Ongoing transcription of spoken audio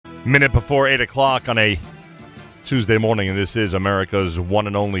Minute before 8 o'clock on a Tuesday morning, and this is America's one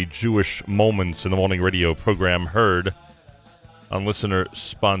and only Jewish Moments in the Morning radio program, heard on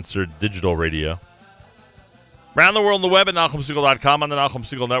listener-sponsored digital radio. Around the world on the web at NachumSegal.com, on the Nachum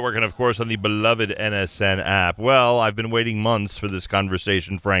Segal Network, and, of course, on the beloved NSN app. Well, I've been waiting months for this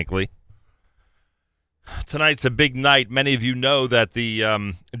conversation, frankly. Tonight's a big night. Many of you know that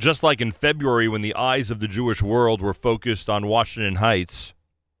just like in February when the eyes of the Jewish world were focused on Washington Heights,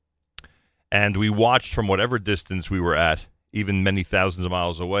 and we watched from whatever distance we were at, even many thousands of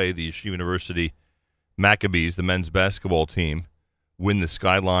miles away, the Yeshiva University Maccabees, the men's basketball team, win the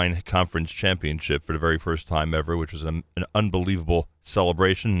Skyline Conference Championship for the very first time ever, which was an unbelievable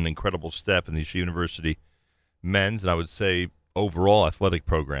celebration, an incredible step in the Yeshiva University men's, and I would say overall athletic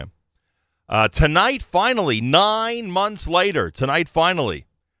program. Tonight, finally, 9 months later,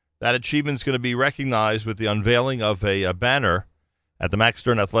 that achievement's going to be recognized with the unveiling of a banner at the Max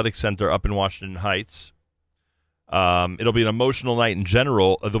Stern Athletic Center up in Washington Heights. It'll be an emotional night in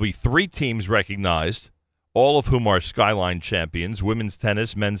general. There'll be 3 teams recognized, all of whom are Skyline champions, women's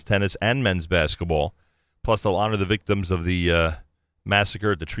tennis, men's tennis, and men's basketball. Plus, they'll honor the victims of the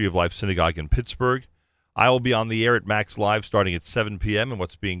massacre at the Tree of Life Synagogue in Pittsburgh. I will be on the air at Max Live starting at 7 p.m. in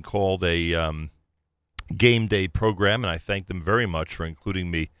what's being called a game day program, and I thank them very much for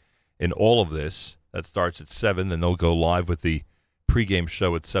including me in all of this. That starts at 7, then they'll go live with the pregame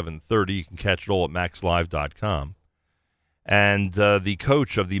show at 7:30. You can catch it all at maxlive.com. And the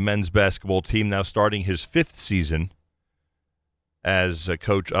coach of the men's basketball team, now starting his 5th season as a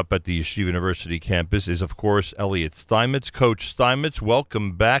coach up at the Yeshiva University campus, is, of course, Elliot Steinmetz. Coach Steinmetz,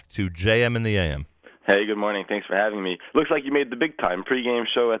 welcome back to JM in the AM. Hey, good morning. Thanks for having me. Looks like you made the big-time pregame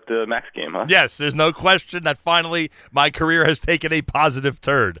show at the Max game, huh? Yes, there's no question that finally my career has taken a positive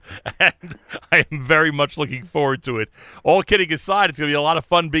turn, and I am very much looking forward to it. All kidding aside, it's going to be a lot of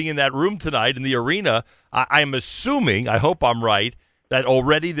fun being in that room tonight in the arena. I'm assuming, I hope I'm right, that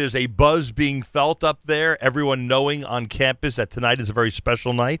already there's a buzz being felt up there, everyone knowing on campus that tonight is a very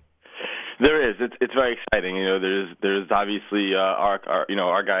special night. There is. It's very exciting. You know, there's obviously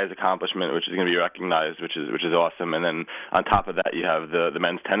our guys' accomplishment, which is going to be recognized, which is awesome. And then on top of that, you have the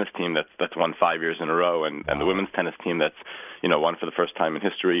men's tennis team that's won 5 years in a row, and the women's tennis team that's won for the first time in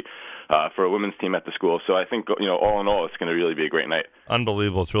history for a women's team at the school. So I think all in all, it's going to really be a great night.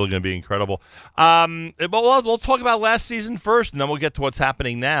 Unbelievable. It's really going to be incredible. But we'll talk about last season first, and then we'll get to what's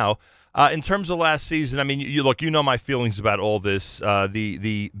happening now. In terms of last season, I mean, you know my feelings about all this.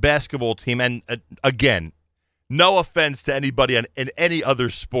 The basketball team, and again, no offense to anybody in any other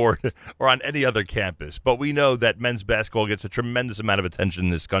sport or on any other campus, but we know that men's basketball gets a tremendous amount of attention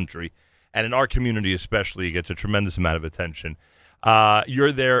in this country, and in our community especially, it gets a tremendous amount of attention.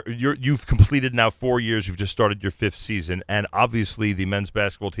 You're there. You've completed now 4 years. You've just started your 5th season, and obviously the men's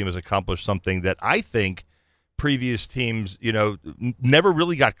basketball team has accomplished something that I think previous teams, never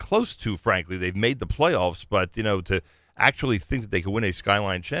really got close to, frankly. They've made the playoffs, but, to actually think that they could win a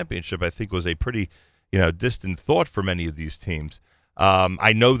Skyline championship, I think was a pretty, distant thought for many of these teams.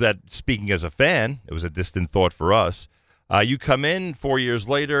 I know that speaking as a fan, it was a distant thought for us. You come in 4 years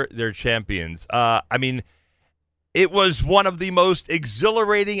later, they're champions. It was one of the most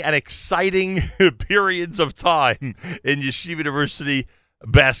exhilarating and exciting periods of time in Yeshiva University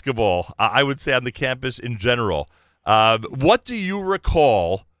basketball, I would say, on the campus in general. What do you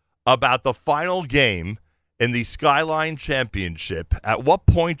recall about the final game in the Skyline Championship? At what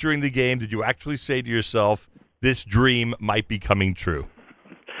point during the game did you actually say to yourself, this dream might be coming true?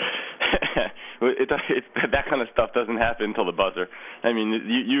 That kind of stuff doesn't happen until the buzzer. I mean,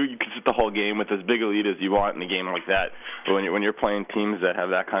 you can sit the whole game with as big a lead as you want in a game like that, but when you're playing teams that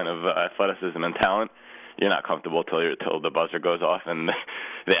have that kind of athleticism and talent, you're not comfortable till the buzzer goes off and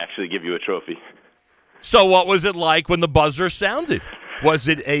they actually give you a trophy. So what was it like when the buzzer sounded? Was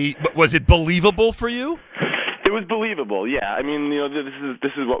it believable for you? It was believable, yeah. I mean,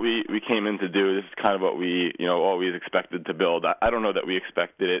 this is what we came in to do. This is kind of what we always expected to build. I don't know that we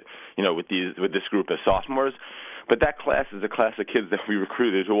expected it, with this group of sophomores, but that class is a class of kids that we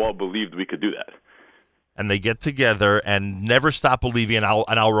recruited who all believed we could do that. And they get together and never stop believing. And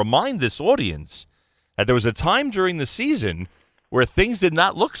I'll remind this audience that there was a time during the season where things did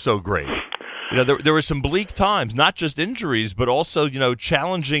not look so great. There were some bleak times, not just injuries, but also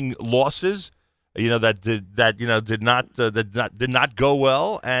challenging losses. That did not go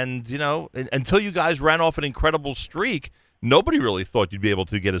well, and until you guys ran off an incredible streak, nobody really thought you'd be able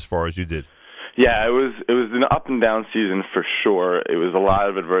to get as far as you did. Yeah, it was an up and down season for sure. It was a lot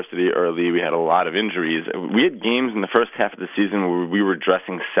of adversity early. We had a lot of injuries. We had games in the first half of the season where we were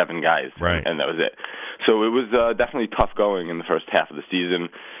dressing 7 guys, right, and that was it. So it was definitely tough going in the first half of the season.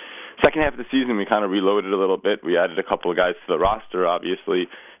 Second half of the season, we kind of reloaded a little bit. We added a couple of guys to the roster, obviously,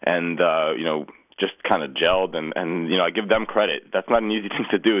 and just kind of gelled. And I give them credit. That's not an easy thing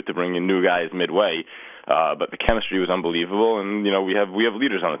to do, to bring in new guys midway. But the chemistry was unbelievable, and we have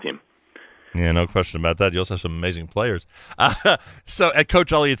leaders on the team. Yeah, no question about that. You also have some amazing players. So,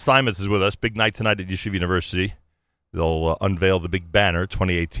 Coach Elliot Steinmetz is with us. Big night tonight at Yeshiva University. They'll unveil the big banner,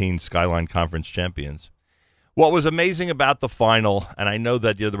 2018 Skyline Conference champions. What was amazing about the final, and I know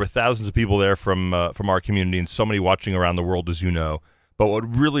that there were thousands of people there from our community and so many watching around the world, as you know. But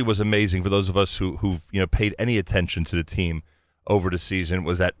what really was amazing for those of us who've paid any attention to the team over the season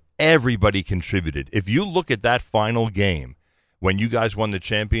was that everybody contributed. If you look at that final game, when you guys won the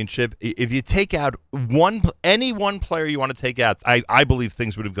championship, if you take out any one player you want to take out, I believe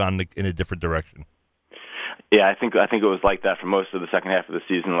things would have gone in a different direction. Yeah, I think it was like that for most of the second half of the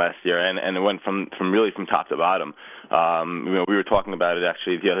season last year, and it went from top to bottom. We were talking about it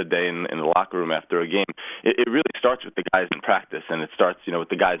actually the other day in the locker room after a game. It really starts with the guys in practice, and it starts with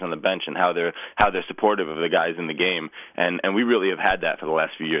the guys on the bench and how they're supportive of the guys in the game. And we really have had that for the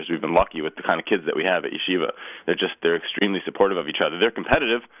last few years. We've been lucky with the kind of kids that we have at Yeshiva. They're extremely supportive of each other. They're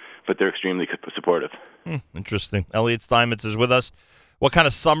competitive, but they're extremely supportive. Interesting. Elliot Steinmetz is with us. What kind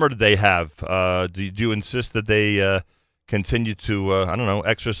of summer do they have? Do you insist that they continue to,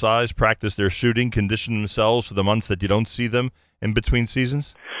 exercise, practice their shooting, condition themselves for the months that you don't see them in between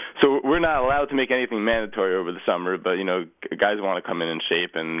seasons? So we're not allowed to make anything mandatory over the summer, but, guys want to come in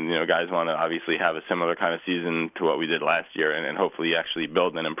shape, and, guys want to obviously have a similar kind of season to what we did last year and hopefully actually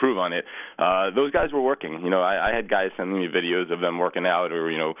build and improve on it. Those guys were working. I had guys sending me videos of them working out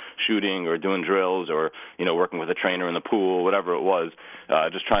or, shooting or doing drills or, working with a trainer in the pool, whatever it was,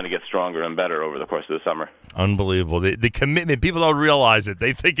 just trying to get stronger and better over the course of the summer. Unbelievable. The commitment, people don't realize it.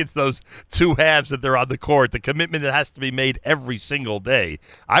 They think it's those two halves that they're on the court. The commitment that has to be made every single day.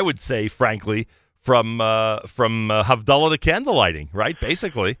 I would say, frankly, from Havdalah to candlelighting, right?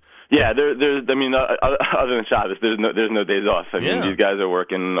 Basically. Yeah, other than Shabbos, there's no days off. These guys are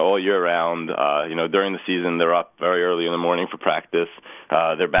working all year round. During the season, they're up very early in the morning for practice.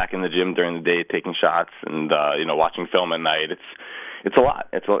 They're back in the gym during the day taking shots and watching film at night. It's a lot.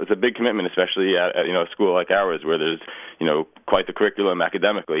 It's a big commitment, especially at a school like ours where there's quite the curriculum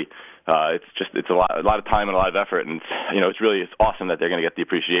academically. It's a lot of time and a lot of effort, and it's awesome that they're going to get the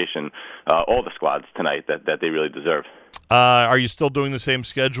appreciation, all the squads tonight that they really deserve. Are you still doing the same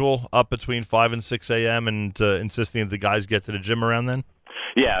schedule up between 5 and 6 a.m. and insisting that the guys get to the gym around then?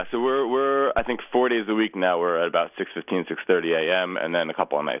 Yeah, so we're I think 4 days a week now. We're at about 6:15, 6:30 a.m. and then a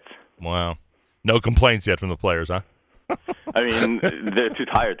couple of nights. Wow, no complaints yet from the players, huh? They're too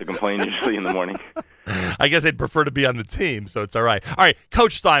tired to complain usually in the morning. I guess they'd prefer to be on the team, so it's all right. All right,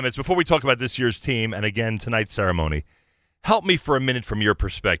 Coach Steinmetz, before we talk about this year's team and, again, tonight's ceremony, help me for a minute from your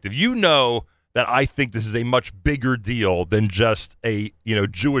perspective. You know that I think this is a much bigger deal than just a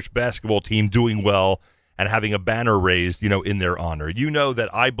Jewish basketball team doing well and having a banner raised in their honor. You know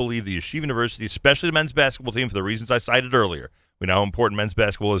that I believe the Yeshiva University, especially the men's basketball team, for the reasons I cited earlier, we know how important men's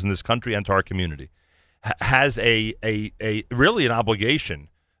basketball is in this country and to our community, has a really an obligation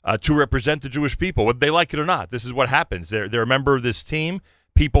to represent the Jewish people, whether they like it or not. This is what happens. They're a member of this team.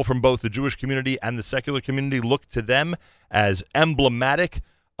 People from both the Jewish community and the secular community look to them as emblematic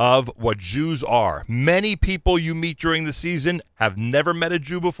of what Jews are. Many people you meet during the season have never met a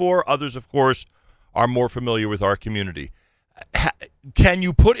Jew before. Others, of course, are more familiar with our community. Can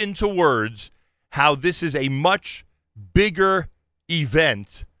you put into words how this is a much bigger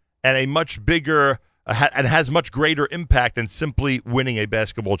event and a much bigger and has much greater impact than simply winning a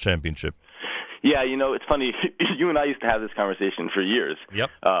basketball championship? Yeah, it's funny. You and I used to have this conversation for years. Yep.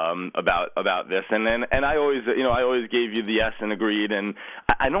 About this, and I always gave you the yes and agreed, and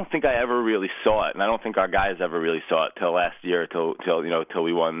I don't think I ever really saw it, and I don't think our guys ever really saw it till last year, till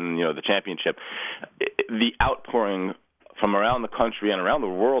we won the championship. The outpouring from around the country and around the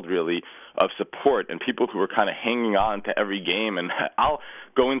world, really, of support and people who were kind of hanging on to every game. And I'll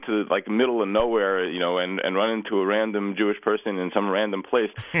go into middle of nowhere, and run into a random Jewish person in some random place,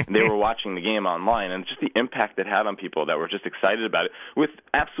 and they were watching the game online, and just the impact it had on people that were just excited about it, with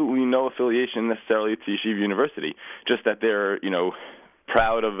absolutely no affiliation necessarily to Yeshiva University, just that they're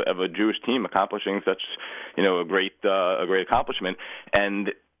proud of a Jewish team accomplishing such a great accomplishment.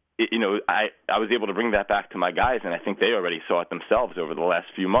 And I was able to bring that back to my guys, and I think they already saw it themselves over the last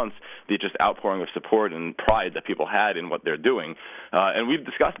few months, the just outpouring of support and pride that people had in what they're doing. And we've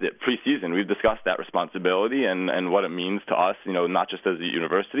discussed it pre-season. We've discussed that responsibility and what it means to us, not just as a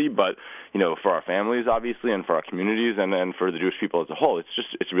university, but, for our families, obviously, and for our communities, and for the Jewish people as a whole.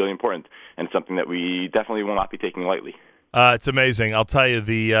 It's really important, and something that we definitely will not be taking lightly. It's amazing. I'll tell you,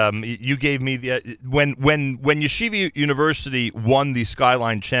 you gave me the when Yeshiva University won the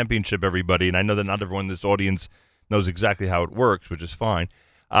Skyline Championship, everybody, and I know that not everyone in this audience knows exactly how it works, which is fine.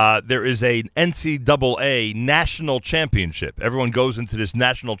 There is a NCAA national championship. Everyone goes into this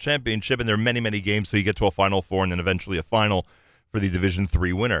national championship, and there are many, many games, so you get to a Final Four and then eventually a final for the Division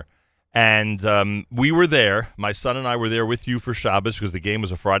III winner. And we were there. My son and I were there with you for Shabbos because the game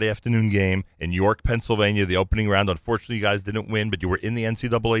was a Friday afternoon game in York, Pennsylvania, the opening round. Unfortunately, you guys didn't win, but you were in the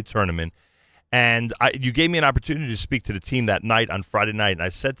NCAA tournament. And you gave me an opportunity to speak to the team that night on Friday night, and I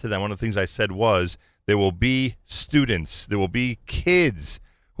said to them, one of the things I said was, there will be students, there will be kids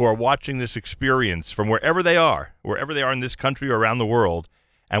who are watching this experience from wherever they are in this country or around the world,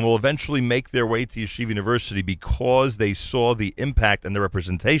 and will eventually make their way to Yeshiva University because they saw the impact and the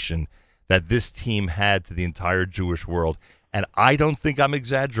representation that this team had to the entire Jewish world. And I don't think I'm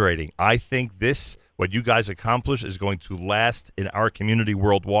exaggerating. I think what you guys accomplished, is going to last in our community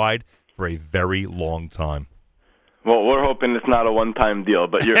worldwide for a very long time. Well, we're hoping it's not a one-time deal,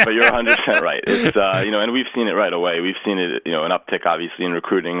 but you're 100% right. It's and we've seen it right away. We've seen it, an uptick obviously in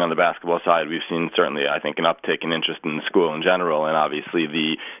recruiting on the basketball side. We've seen certainly, I think, an uptick in interest in the school in general, and obviously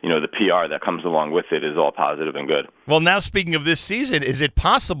the PR that comes along with it is all positive and good. Well, now speaking of this season, is it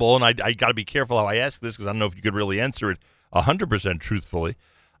possible? And I got to be careful how I ask this because I don't know if you could really answer it 100% truthfully.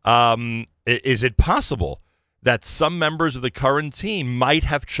 Is it possible that some members of the current team might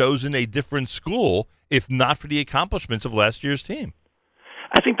have chosen a different school if not for the accomplishments of last year's team?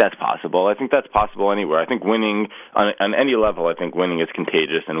 I think that's possible. I think that's possible anywhere. I think winning on any level, I think winning is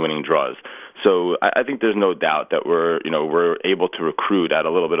contagious and winning draws. So I think there's no doubt that we're able to recruit at a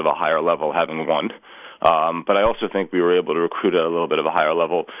little bit of a higher level having won. But I also think we were able to recruit at a little bit of a higher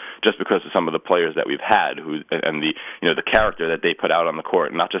level just because of some of the players that we've had and the character that they put out on the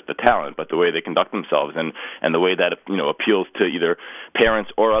court, not just the talent, but the way they conduct themselves and the way that appeals to either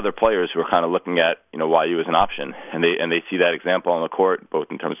parents or other players who are kind of looking at YU as an option, and they see that example on the court both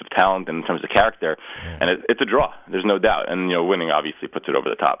in terms of talent and in terms of character, and it's a draw. There's no doubt, and winning obviously puts it over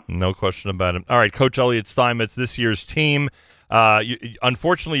the top. No question about it. All right, Coach Elliot Steinmetz, this year's team.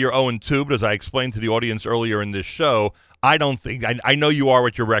 Unfortunately, you're 0-2, but as I explained to the audience earlier in this show, I don't think – I know you are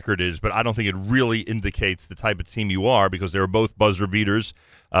what your record is, but I don't think it really indicates the type of team you are because they were both buzzer beaters,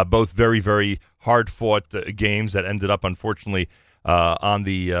 both very, very hard-fought games that ended up, unfortunately, on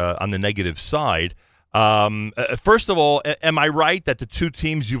the negative side. First of all, am I right that the two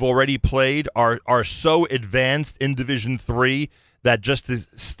teams you've already played are so advanced in Division III that just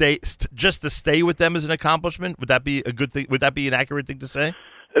to stay with them is an accomplishment? Would that be a good thing? Would that be an accurate thing to say?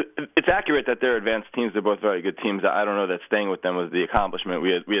 It's accurate that they're advanced teams. They're both very good teams. I don't know that staying with them was the accomplishment.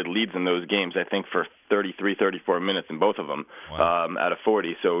 We had leads in those games, I think, for 33, 34 minutes in both of them. Wow. Out of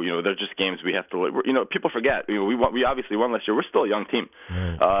 40. So, they're just games we have to, people forget. We obviously won last year. We're still a young team.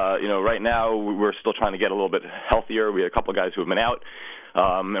 Right. Right now we're still trying to get a little bit healthier. We had a couple of guys who have been out.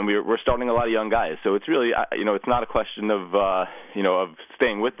 And we're starting a lot of young guys, so it's really, it's not a question of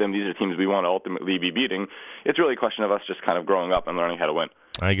staying with them. These are teams we want to ultimately be beating. It's really a question of us just kind of growing up and learning how to win.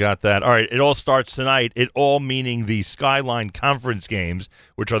 I got that. All right, it all starts tonight. It all meaning the Skyline Conference games,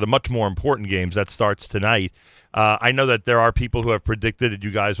 which are the much more important games. That starts tonight. I know that there are people who have predicted that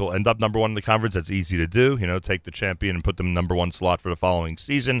you guys will end up number one in the conference. That's easy to do. Take the champion and put them in number one slot for the following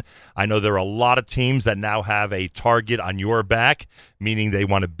season. I know there are a lot of teams that now have a target on your back, meaning they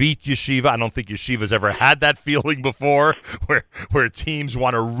want to beat Yeshiva. I don't think Yeshiva's ever had that feeling before where teams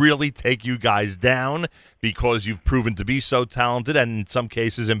want to really take you guys down because you've proven to be so talented and in some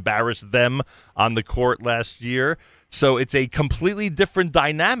cases embarrassed them on the court last year. So it's a completely different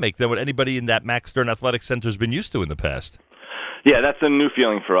dynamic than what anybody in that Max Stern Athletic Center has been used to in the past. Yeah, that's a new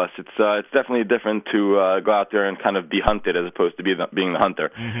feeling for us. It's definitely different to go out there and kind of be hunted as opposed to being the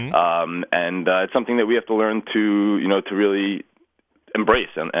hunter. Mm-hmm. And it's something that we have to learn to really embrace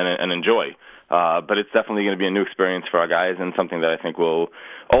and enjoy. But it's definitely going to be a new experience for our guys and something that I think will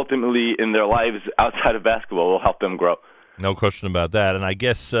ultimately in their lives outside of basketball will help them grow. No question about that. And I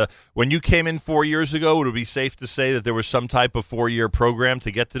guess when you came in 4 years ago, would it be safe to say that there was some type of 4-year program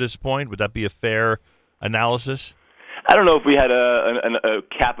to get to this point? Would that be a fair analysis? I don't know if we had a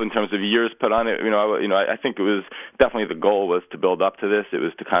cap in terms of years put on it. I think it was definitely the goal was to build up to this. It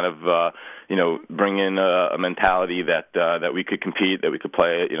was to kind of bring in a mentality that we could compete, that we could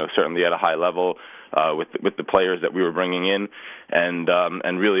play certainly at a high level with the players that we were bringing in,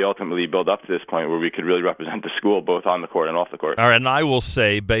 and really ultimately build up to this point where we could really represent the school both on the court and off the court. All right, and I will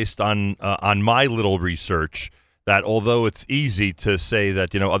say, based on my little research, that although it's easy to say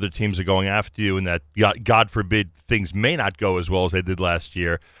that other teams are going after you and that God forbid things may not go as well as they did last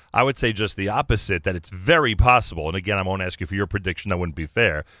year, I would say just the opposite, that it's very possible, and again, I won't ask you for your prediction, that wouldn't be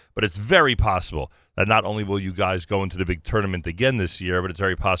fair, but it's very possible that not only will you guys go into the big tournament again this year, but it's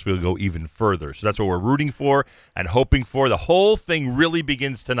very possible you'll go even further. So that's what we're rooting for and hoping for. The whole thing really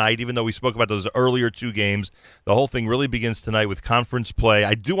begins tonight, even though we spoke about those earlier 2 games. The whole thing really begins tonight with conference play.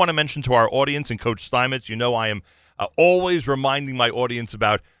 I do want to mention to our audience and Coach Steinmetz, you know I am always reminding my audience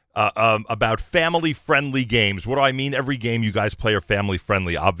about family-friendly games. What do I mean? Every game you guys play are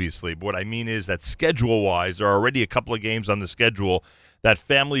family-friendly, obviously. But what I mean is that schedule-wise, there are already a couple of games on the schedule that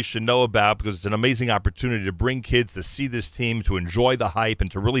families should know about because it's an amazing opportunity to bring kids to see this team, to enjoy the hype, and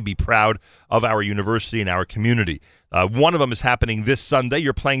to really be proud of our university and our community. One of them is happening this Sunday.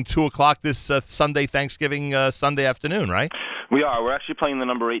 You're playing 2 o'clock this Sunday, Thanksgiving Sunday afternoon, right? We are. We're actually playing the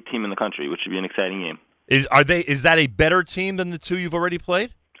number 8 team in the country, which should be an exciting game. Is that a better team than the 2 you've already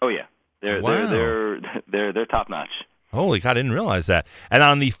played? Oh yeah, they're top notch. Holy God, I didn't realize that. And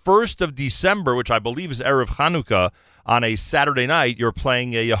on the 1st of December, which I believe is Erev Chanukah, on a Saturday night, you're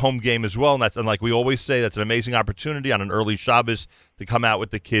playing a home game as well. And like we always say, that's an amazing opportunity on an early Shabbos to come out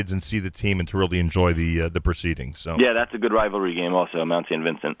with the kids and see the team and to really enjoy the proceedings. So yeah, that's a good rivalry game also, Mount St.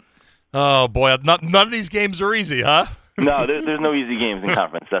 Vincent. Oh boy, none of these games are easy, huh? No, there's no easy games in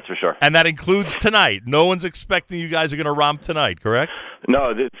conference, that's for sure. And that includes tonight. No one's expecting you guys are going to romp tonight, correct?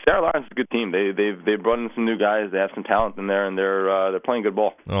 No, Sarah Lawrence is a good team. They've brought in some new guys. They have some talent in there, and they're playing good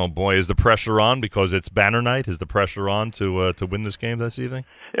ball. Oh boy, is the pressure on because it's banner night? Is the pressure on to win this game this evening?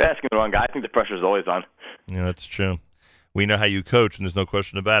 You're asking the wrong guy. I think the pressure is always on. Yeah, that's true. We know how you coach, and there's no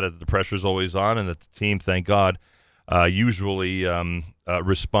question about it. The pressure is always on, and that the team, thank God, usually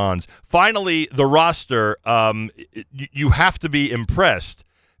responds. Finally, the roster. You have to be impressed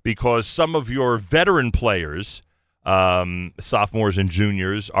because some of your veteran players, sophomores and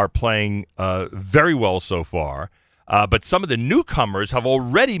juniors, are playing very well so far. But some of the newcomers have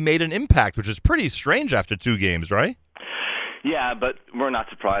already made an impact, which is pretty strange after 2 games, right? Yeah, but we're not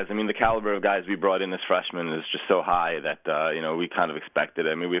surprised. I mean, the caliber of guys we brought in as freshmen is just so high that we kind of expected it.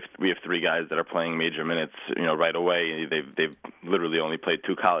 I mean, we have 3 guys that are playing major minutes, right away. They've literally only played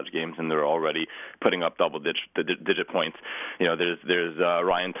 2 college games and they're already putting up double-digit points. There's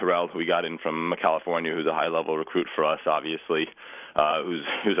Ryan Terrell, who we got in from California, who's a high-level recruit for us, obviously.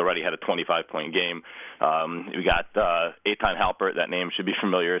 Who's already had a 25-point game. We got Eitan Halpert. That name should be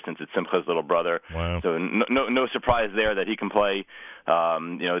familiar since it's Simcha's little brother. Wow. So no surprise there that he can play.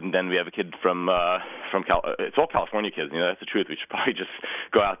 And then we have a kid from it's all California kids. That's the truth. We should probably just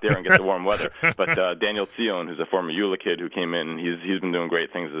go out there and get the warm weather. But Daniel Tzion, who's a former EULA kid who came in, he's been doing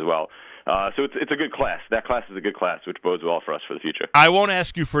great things as well. So it's a good class. That class is a good class, which bodes well for us for the future. I won't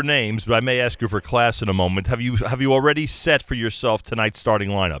ask you for names, but I may ask you for class in a moment. Have you already set for yourself tonight's starting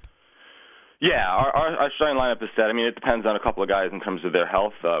lineup? Yeah, our starting lineup is set. I mean, it depends on a couple of guys in terms of their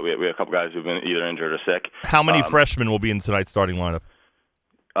health. We have a couple of guys who've been either injured or sick. How many freshmen will be in tonight's starting lineup?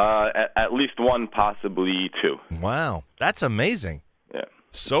 At least 1, possibly 2. Wow, that's amazing. Yeah.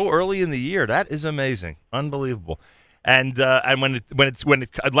 So early in the year, that is amazing, unbelievable. And when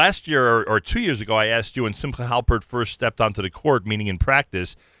last year or 2 years ago, I asked you when Simcha Halpert first stepped onto the court, meaning in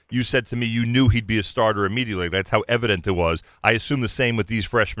practice, you said to me you knew he'd be a starter immediately. That's how evident it was. I assume the same with these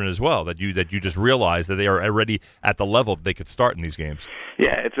freshmen as well, that you just realized that they are already at the level that they could start in these games.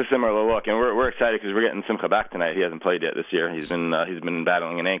 Yeah, it's a similar look, and we're excited because we're getting Simcha back tonight. He hasn't played yet this year. He's been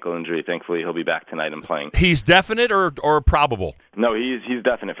battling an ankle injury. Thankfully, he'll be back tonight and playing. He's definite or probable? No, he's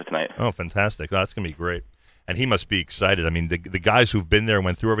definite for tonight. Oh, fantastic! That's going to be great. And he must be excited. I mean, the guys who've been there and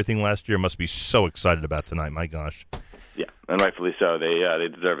went through everything last year must be so excited about tonight. My gosh. Yeah, and rightfully so. They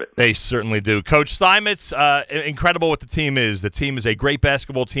deserve it. They certainly do. Coach Steinmetz, incredible what the team is. The team is a great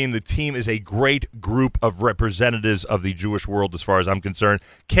basketball team. The team is a great group of representatives of the Jewish world as far as I'm concerned.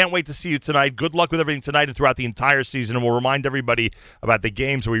 Can't wait to see you tonight. Good luck with everything tonight and throughout the entire season. And we'll remind everybody about the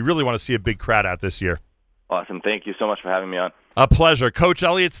games where we really want to see a big crowd out this year. Awesome. Thank you so much for having me on. A pleasure. Coach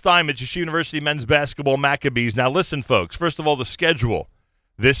Elliot Steinmetz, Yeshiva University men's basketball Maccabees. Now listen, folks. First of all, the schedule.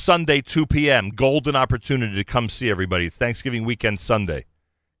 This Sunday, 2 p.m., golden opportunity to come see everybody. It's Thanksgiving weekend Sunday,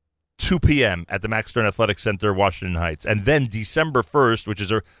 2 p.m. at the Max Stern Athletic Center, Washington Heights. And then December 1st, which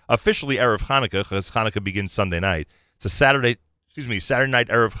is officially Erev Hanukkah, because Hanukkah begins Sunday night. It's a Saturday night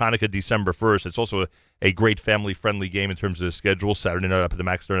Erev Hanukkah, December 1st. It's also a great family-friendly game in terms of the schedule. Saturday night up at the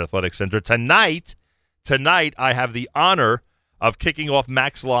Max Stern Athletic Center. Tonight, I have the honor of kicking off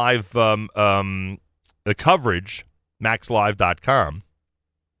Max Live the coverage, maxlive.com.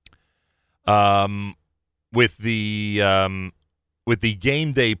 With the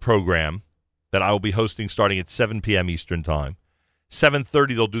game day program that I will be hosting starting at 7 p.m. Eastern Time.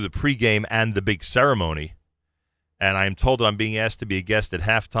 7:30 they'll do the pregame and the big ceremony. And I am told that I'm being asked to be a guest at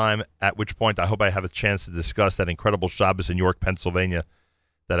halftime, at which point I hope I have a chance to discuss that incredible Shabbos in York, Pennsylvania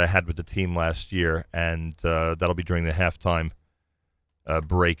that I had with the team last year. And that'll be during the halftime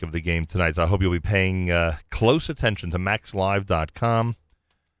break of the game tonight. So I hope you'll be paying close attention to MaxLive.com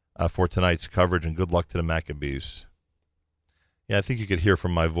for tonight's coverage, and good luck to the Maccabees. Yeah, I think you could hear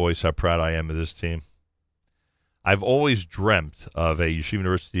from my voice how proud I am of this team. I've always dreamt of a Yeshiva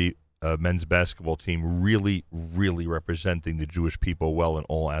University men's basketball team really, really representing the Jewish people well in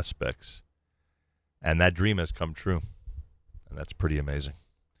all aspects. And that dream has come true. And that's pretty amazing.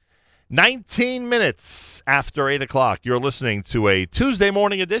 19 minutes after 8 o'clock, you're listening to a Tuesday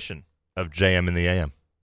morning edition of JM in the AM.